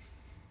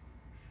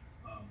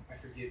 I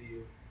forgive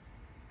you.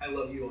 I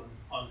love you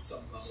on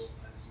some level,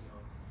 as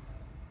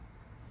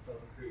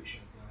fellow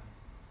creation of God.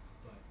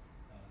 But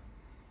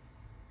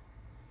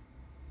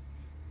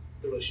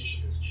the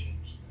relationship has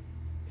changed.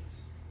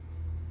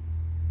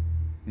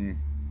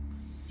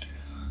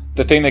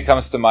 The thing that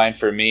comes to mind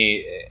for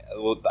me,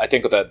 I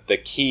think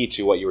the key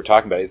to what you were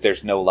talking about is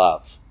there's no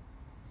love.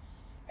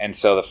 And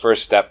so the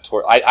first step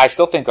toward, I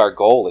still think our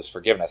goal is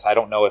forgiveness. I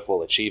don't know if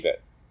we'll achieve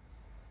it.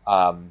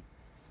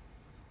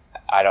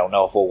 I don't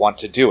know if we'll want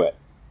to do it,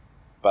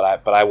 but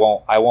I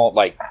won't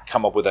like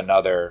come up with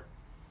another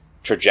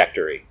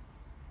trajectory.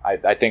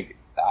 I think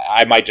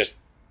I might just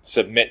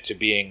submit to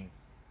being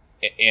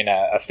in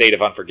a state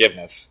of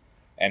unforgiveness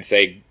and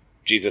say,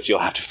 Jesus, you'll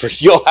have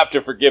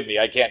to forgive me.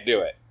 I can't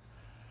do it.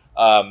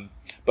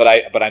 But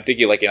I'm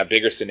thinking, like, in a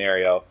bigger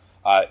scenario,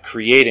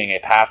 creating a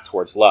path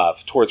towards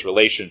love, towards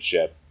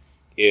relationship,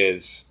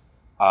 is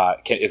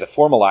a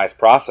formalized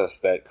process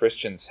that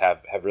Christians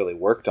have really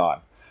worked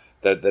on.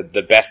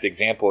 The best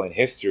example in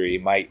history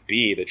might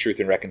be the Truth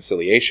and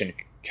Reconciliation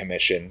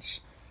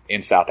Commissions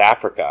in South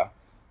Africa,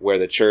 where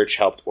the church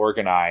helped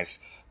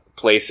organize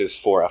places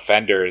for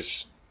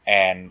offenders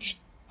and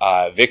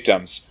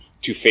victims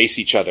to face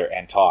each other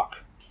and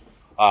talk.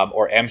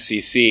 Or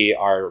MCC,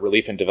 our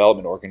Relief and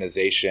Development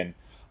Organization,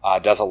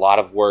 does a lot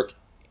of work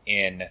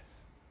in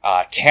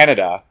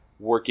Canada,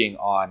 working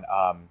on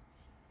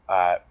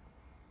a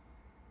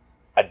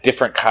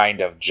different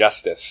kind of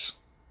justice,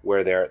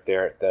 where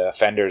the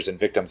offenders and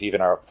victims, even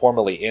are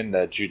formally in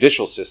the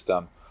judicial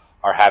system,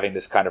 are having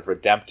this kind of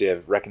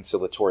redemptive,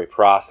 reconciliatory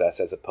process,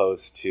 as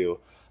opposed to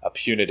a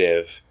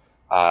punitive,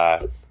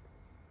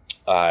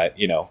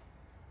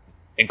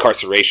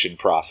 incarceration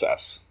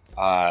process.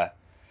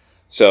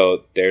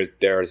 So there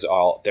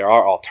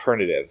are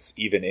alternatives,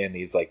 even in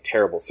these like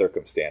terrible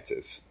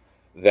circumstances,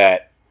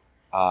 that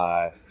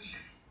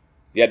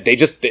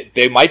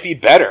they might be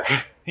better.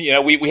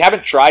 We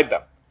haven't tried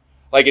them.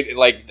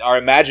 Like our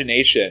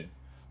imagination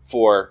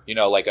for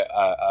like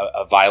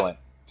a violent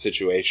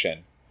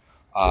situation.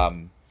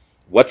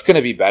 What's going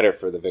to be better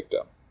for the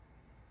victim?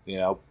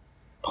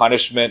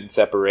 Punishment and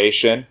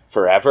separation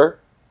forever.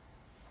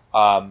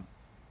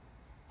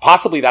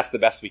 Possibly that's the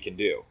best we can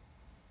do.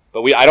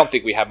 But I don't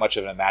think we have much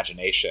of an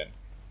imagination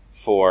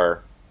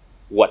for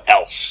what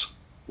else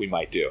we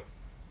might do.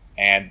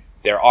 And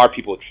there are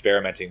people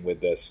experimenting with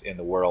this in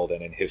the world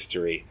and in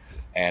history,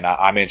 and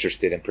I'm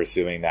interested in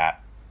pursuing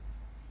that.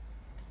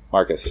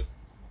 Marcus? Is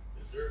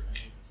there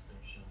any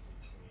distinction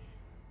between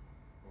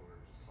what we were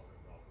just talking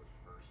about with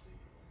mercy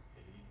and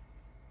pity?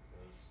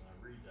 Because when I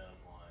read that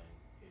line,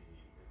 pity,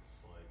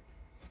 it's like,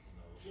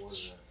 the Lord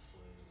of that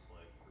slave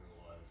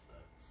realized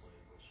that the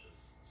slave was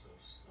just so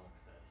stuck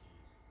that he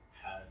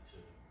had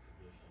to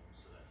forgive him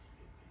so that he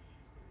could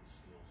at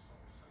least feel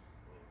some sense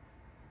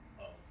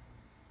of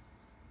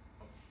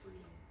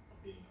freedom,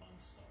 of being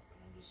unstuck.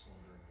 And I'm just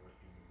wondering what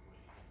you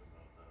think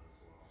about that as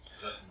well.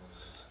 That's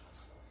another interesting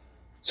stuff.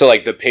 So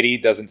like the pity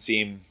doesn't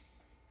seem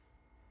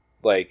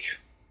like,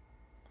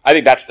 I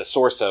think that's the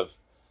source of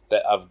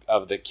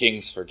the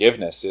king's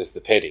forgiveness, is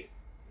the pity.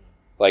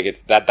 Like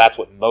that's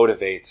what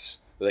motivates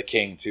the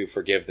king to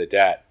forgive the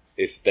debt,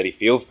 is that he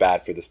feels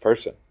bad for this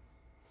person.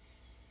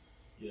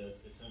 Yeah,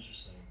 it's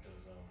interesting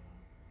because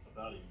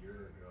about a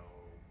year ago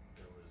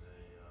there was it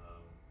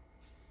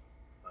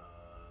was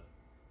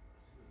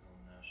on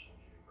National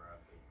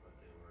Geographic, but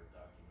they were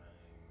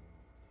documenting,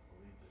 I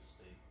believe the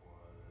state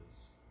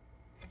was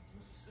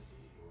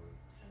Mississippi or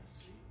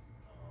Tennessee.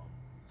 It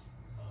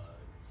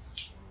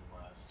was one of the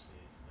last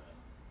states that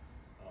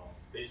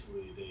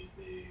basically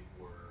they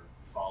were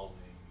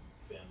following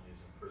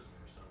families and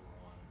prisoners that were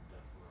on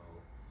death row,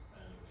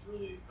 and it was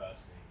really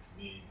fascinating to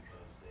me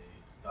because they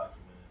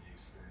documented the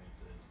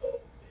experiences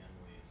of the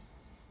families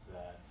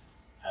that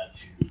had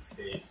to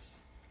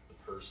face the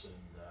person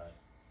that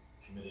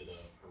committed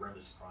a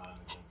horrendous crime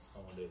against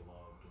someone they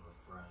loved or a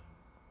friend.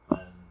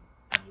 And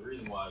the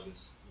reason why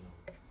this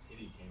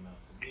pity came out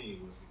to me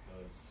was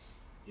because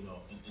in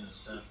a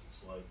sense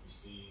it's like you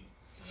see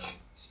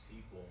these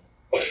people,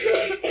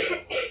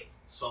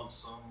 some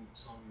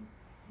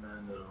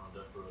men that are on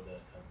death row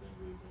that have been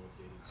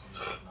rehabilitated,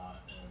 some that have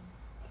not, and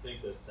I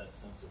think that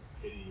sense of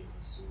pity is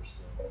a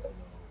source of,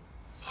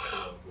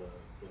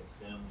 the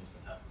families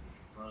that have to be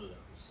confronted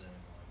of saying,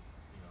 like,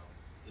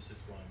 this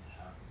is going to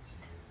happen to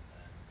you,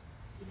 and,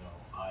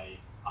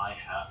 I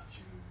have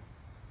to,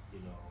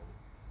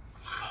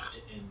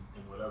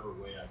 in whatever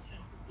way I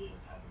can forgive,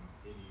 having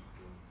pity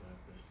for the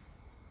fact that,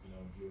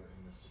 you're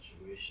in this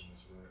situation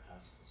is where it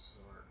has to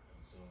start.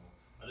 And so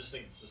I just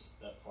think it's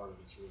just that part of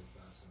it's really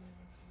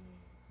fascinating to me.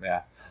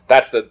 Yeah,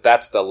 that's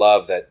the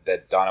love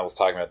that Donna was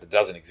talking about that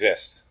doesn't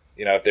exist.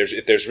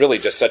 If there's really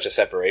just such a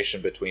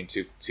separation between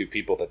two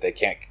people that they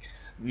can't,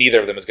 neither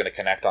of them is going to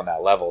connect on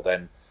that level,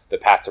 then the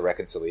path to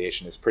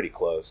reconciliation is pretty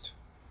closed.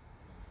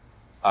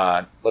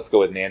 Let's go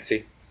with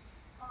Nancy.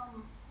 I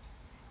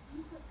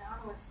think what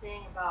Donna was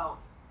saying about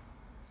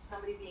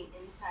somebody being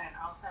inside and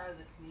outside of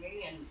the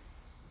community and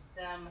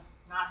them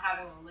not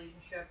having a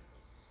relationship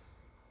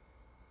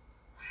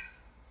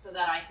so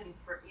that I can,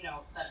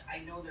 that I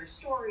know their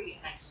story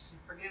and I can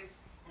forgive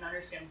and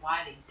understand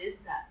why they did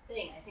that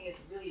thing. I think it's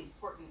a really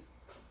important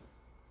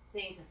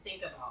thing to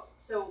think about.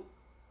 So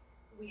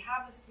we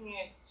have this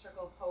community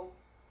circle of hope,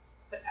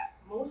 but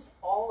most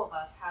all of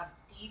us have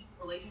deep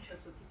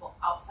relationships with people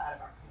outside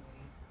of our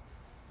community.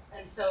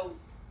 And so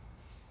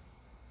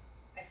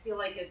I feel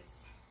like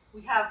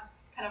we have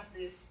kind of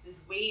these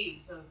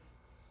waves of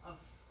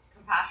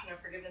compassion and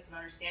forgiveness and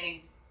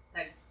understanding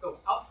that go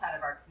outside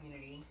of our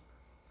community.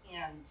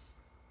 And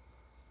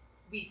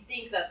we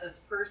think that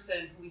this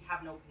person who we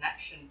have no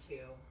connection to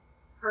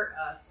hurt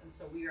us, and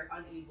so we are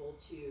unable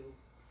to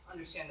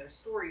understand their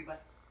story,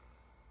 but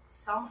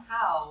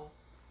somehow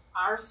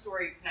our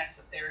story connects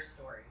with their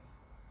story.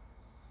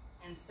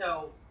 And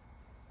so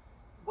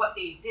what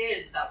they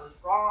did that was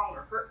wrong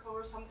or hurtful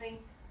or something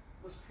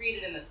was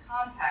created in this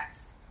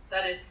context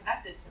that is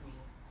connected to me.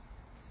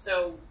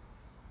 So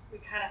we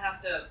kind of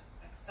have to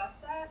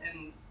accept that,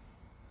 and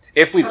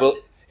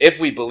If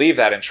we believe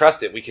that and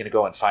trust it, we can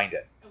go and find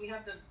it. we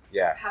have to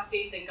Yeah. have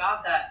faith in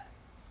God that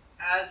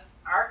as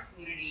our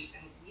community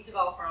and we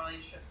develop our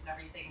relationships and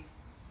everything,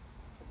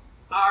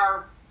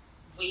 our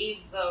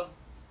waves of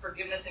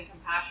forgiveness and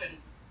compassion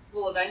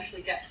will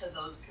eventually get to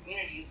those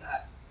communities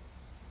that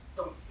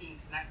don't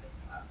seem connected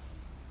to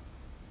us.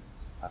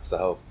 That's the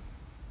hope.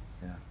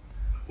 Yeah.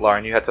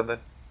 Lauren, you had something?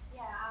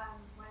 Yeah,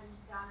 when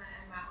Donna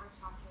and Matt were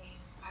talking,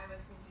 I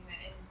was thinking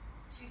that in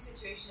two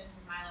situations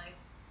in my life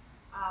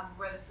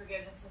where the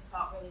forgiveness has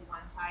felt really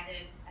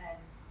one-sided, and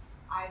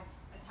I've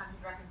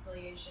attempted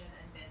reconciliation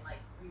and been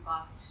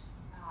rebuffed.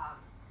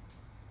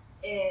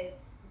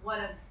 One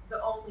of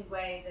the only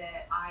way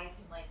that I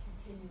can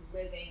continue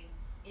living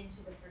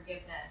into the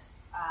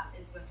forgiveness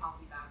is with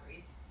healthy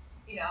boundaries,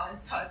 and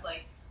so it's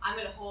I'm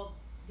going to hold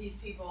these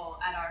people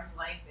at arm's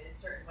length in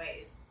certain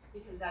ways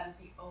because that is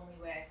the only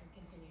way I can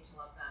continue to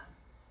love them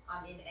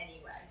in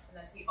any way, and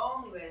that's the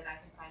only way that I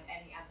can find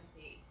any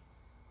empathy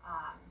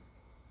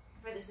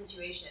for the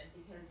situation,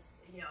 because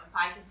if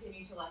I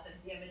continue to let them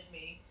damage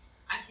me,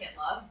 I can't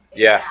love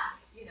Yeah. back,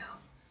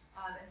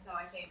 and so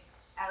I think,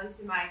 at least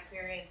in my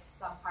experience,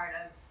 some part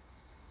of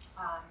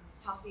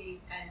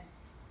healthy and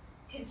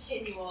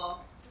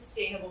continual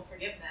sustainable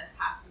forgiveness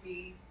has to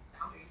be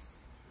boundaries.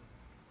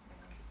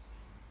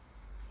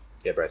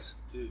 Yeah, Bryce.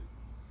 To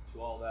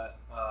all that,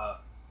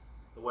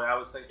 the way I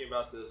was thinking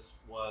about this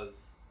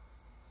was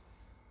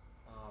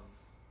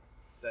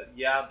that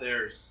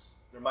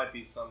there might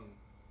be some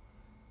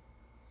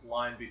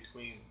line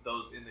between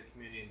those in the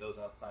community and those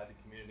outside the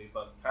community,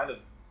 but kind of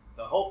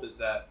the hope is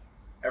that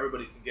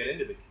everybody can get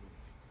into the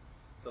community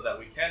so that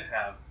we can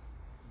have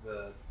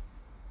the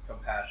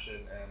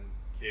compassion and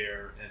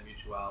care and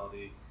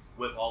mutuality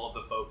with all of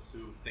the folks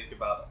who think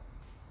about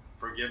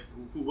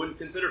who wouldn't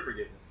consider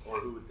forgiveness, or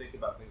who would think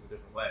about things a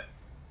different way.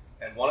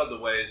 And one of the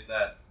ways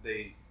that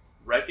they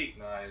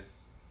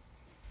recognize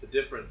the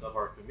difference of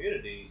our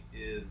community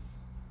is,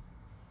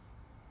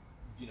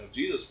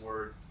 Jesus'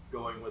 words,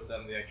 going with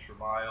them the extra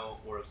mile,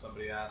 or if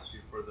somebody asks you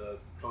for the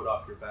coat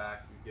off your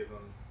back, you give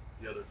them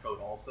the other coat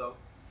also.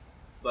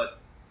 But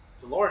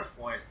to Lauren's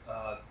point,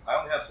 I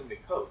only have so many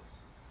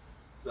coats.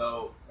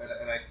 So, and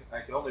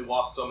I can only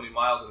walk so many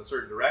miles in a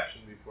certain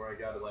direction before I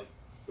got to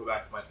go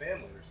back to my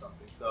family or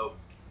something. So,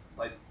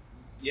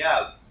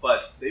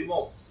 but they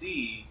won't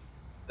see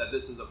that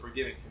this is a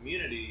forgiving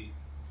community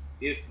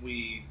if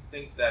we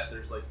think that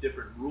there's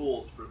different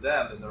rules for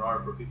them than there are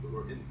for people who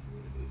are in the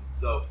community.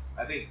 So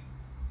I think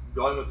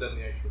going with them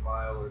the extra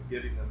mile or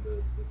giving them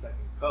the second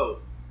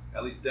coat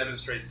at least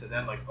demonstrates to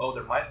them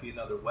there might be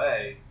another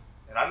way,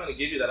 and I'm going to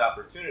give you that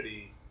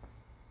opportunity,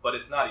 but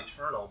it's not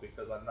eternal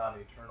because I'm not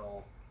an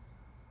eternal.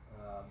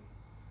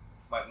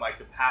 My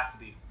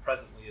capacity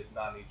presently is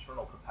not an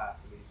eternal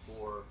capacity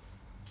for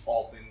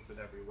all things in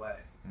every way.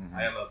 Mm-hmm.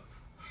 I am a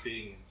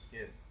being in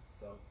skin.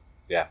 So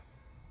yeah,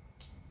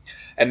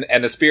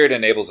 and the Spirit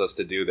enables us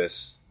to do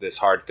this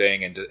hard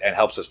thing and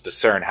helps us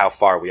discern how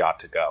far we ought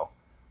to go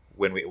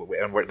when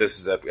this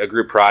is a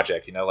group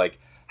project.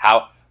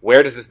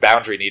 Where does this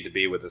boundary need to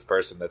be with this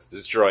person that's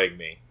destroying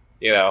me?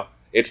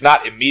 It's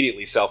not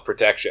immediately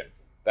self-protection.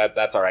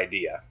 That's our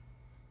idea.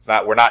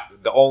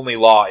 The only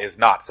law is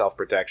not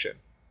self-protection.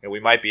 And we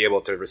might be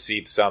able to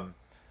receive some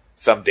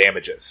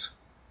damages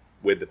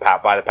by the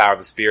power of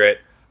the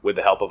Spirit, with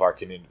the help of our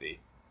community.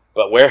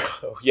 But where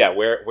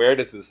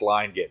does this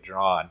line get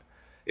drawn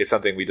is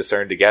something we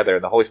discern together,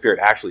 and the Holy Spirit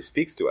actually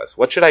speaks to us.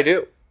 What should I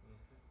do?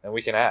 And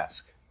we can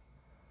ask.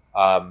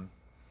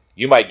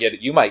 You might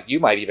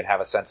even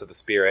have a sense of the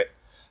Spirit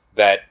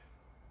that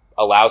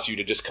allows you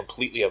to just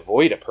completely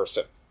avoid a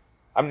person.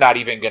 I'm not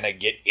even going to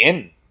get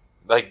in.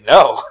 Like,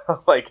 no.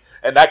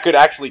 And that could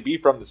actually be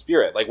from the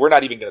Spirit. Like, we're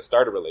not even going to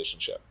start a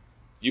relationship.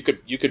 You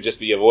could just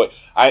be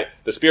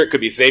the Spirit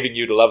could be saving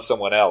you to love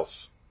someone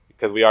else,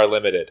 because we are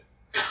limited.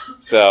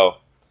 So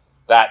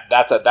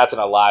that's an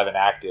alive and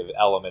active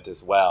element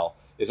as well,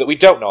 is that we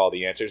don't know all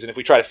the answers, and if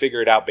we try to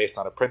figure it out based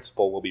on a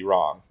principle, we'll be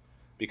wrong,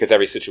 because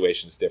every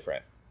situation is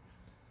different.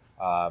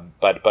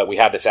 But we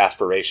have this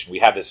aspiration, we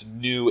have this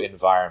new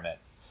environment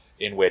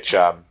in which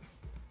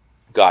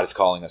God is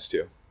calling us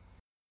to.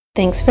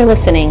 Thanks for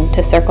listening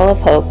to Circle of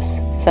Hope's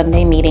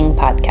Sunday Meeting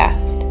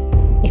Podcast.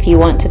 If you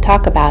want to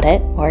talk about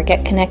it or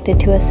get connected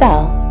to a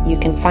cell, you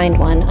can find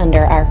one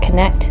under our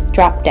Connect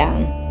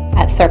drop-down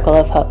at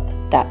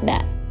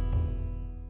circleofhope.net.